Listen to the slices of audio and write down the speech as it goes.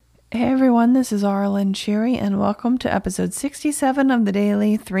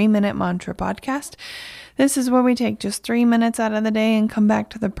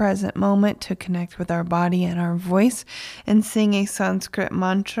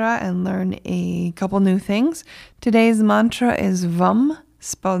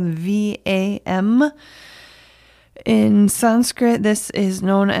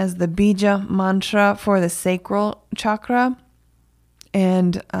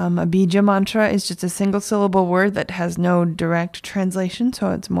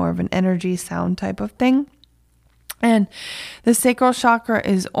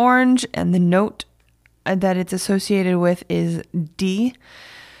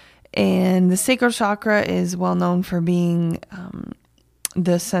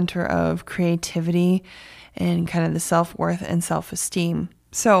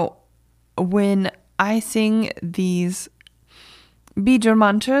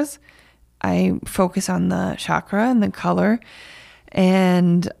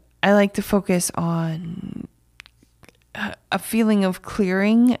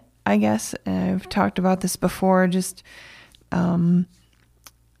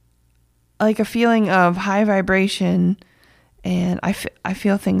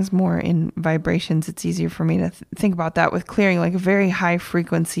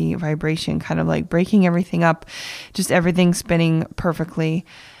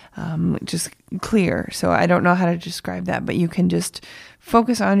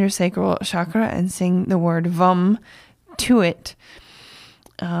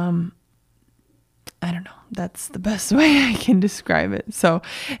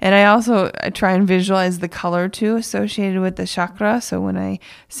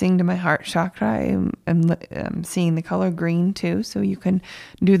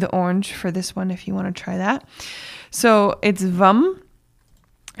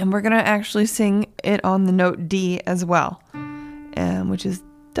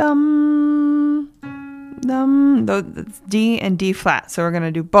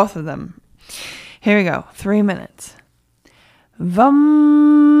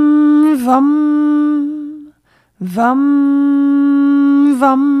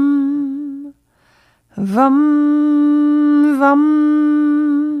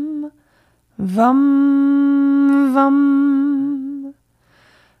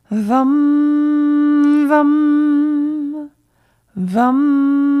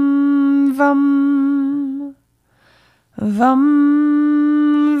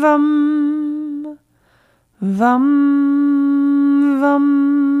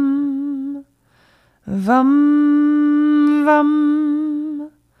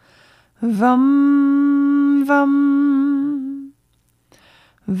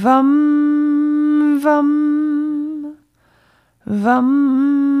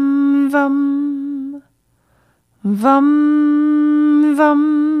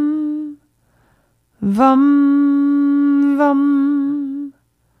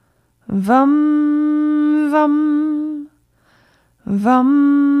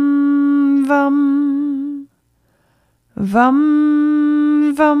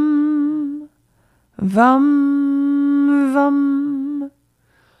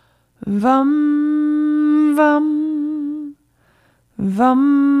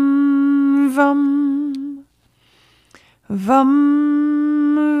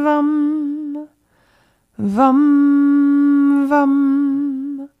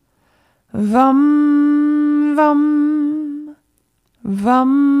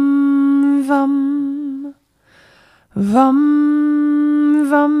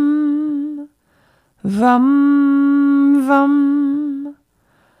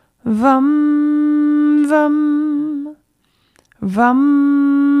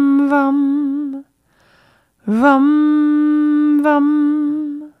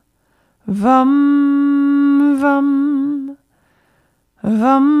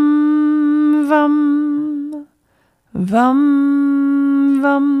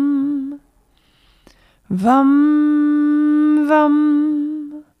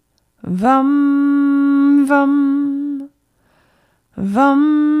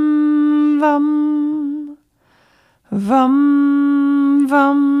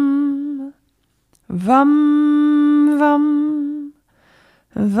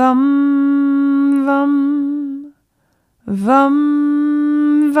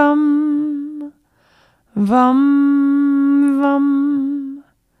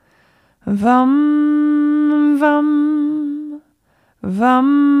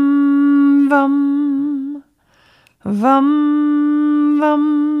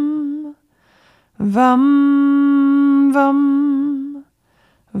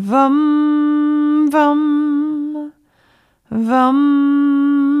Vum, vum,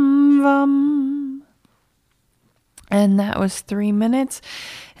 vum, vum. And that was 3 minutes.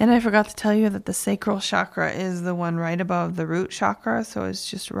 And I forgot to tell you that the sacral chakra is the one right above the root chakra. So it's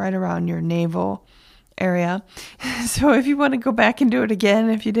just right around your navel area. So if you want to go back and do it again,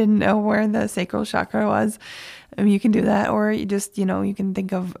 if you didn't know where the sacral chakra was, you can do that. Or you just, you can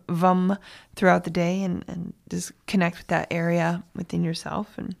think of VUM throughout the day and just connect with that area within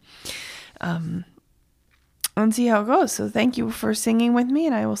yourself and see how it goes. So thank you for singing with me,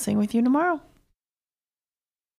 and I will sing with you tomorrow.